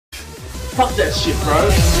Fuck that shit, bro.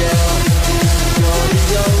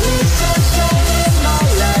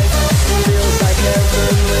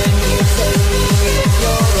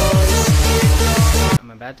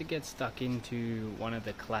 I'm about to get stuck into one of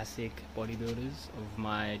the classic bodybuilders of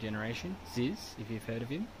my generation, Zyzz, if you've heard of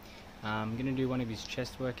him. I'm going to do one of his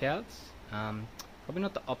chest workouts. Probably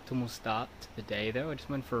not the optimal start to the day though. I just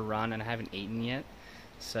went for a run and I haven't eaten yet.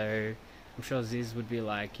 So I'm sure Zyzz would be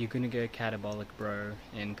like, you're going to go catabolic, bro,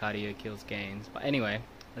 and cardio kills gains. But anyway,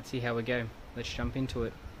 let's see how we go. Let's jump into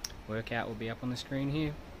it. Workout will be up on the screen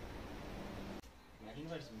here. Imagine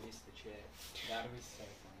if I just missed the chair. That would be so funny.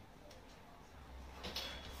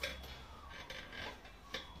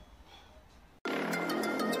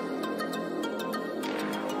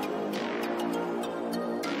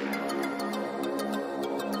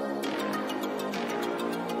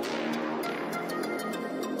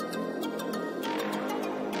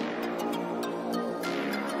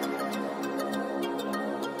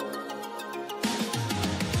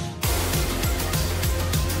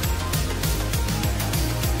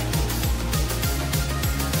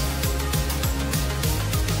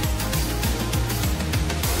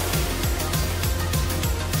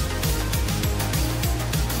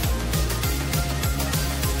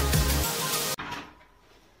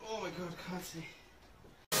 Can't see.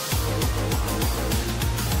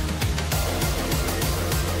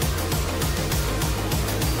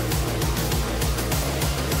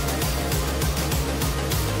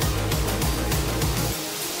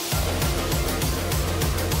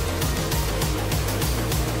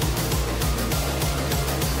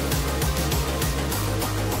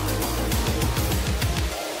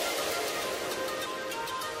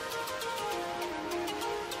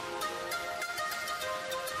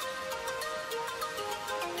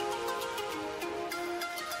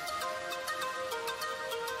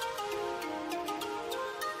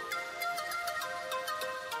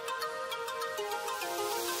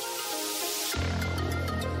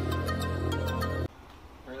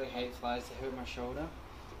 Flies to hurt my shoulder.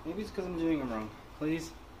 Maybe it's because I'm doing them wrong.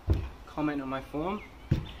 Please comment on my form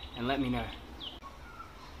and let me know.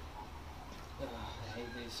 Ugh, I hate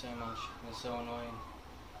these so much. They're so annoying.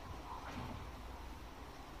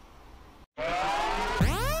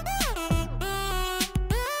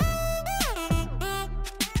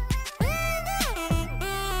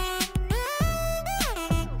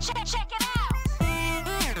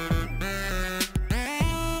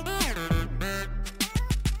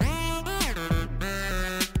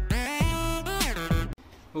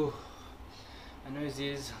 Ooh, I know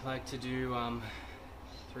Zyzz like to do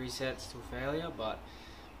 3 sets till failure, but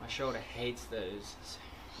my shoulder hates those. So,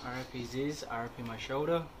 RIP Zyzz, RIP my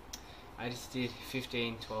shoulder. I just did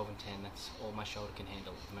 15, 12 and 10. That's all my shoulder can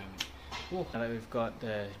handle at the moment. Ooh. Now that we've got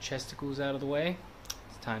the chesticles out of the way,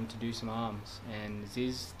 it's time to do some arms. And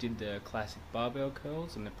Zyzz did the classic barbell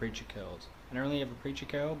curls and the preacher curls. I don't really have a preacher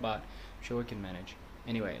curl, but I'm sure we can manage.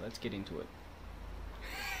 Anyway, let's get into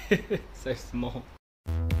it. So small.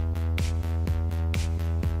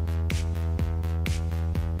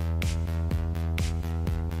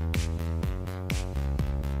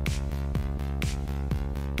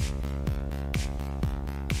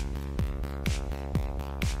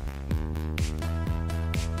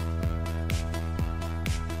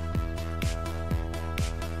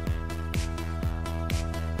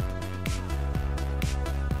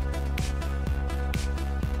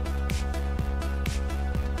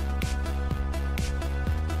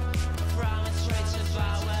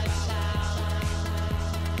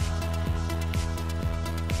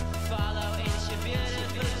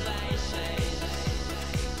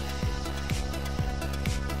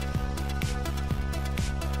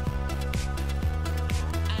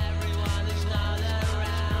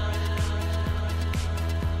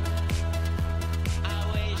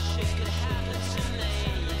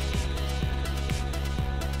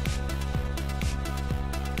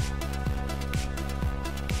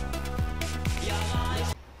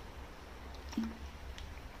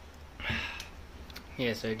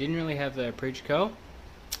 Yeah, so I didn't really have the preacher curl,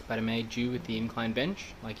 but I made do with the incline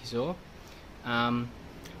bench, like you saw.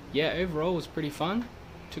 Yeah, overall it was pretty fun.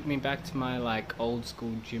 Took me back to my like old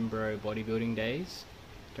school gym bro bodybuilding days.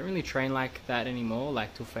 Don't really train like that anymore,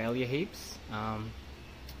 like till failure heaps. I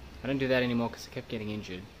don't do that anymore because I kept getting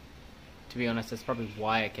injured. To be honest, that's probably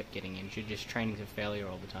why I kept getting injured, just training to failure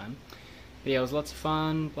all the time. But yeah, it was lots of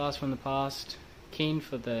fun, blast from the past. Keen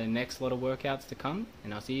for the next lot of workouts to come,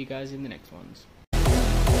 and I'll see you guys in the next ones.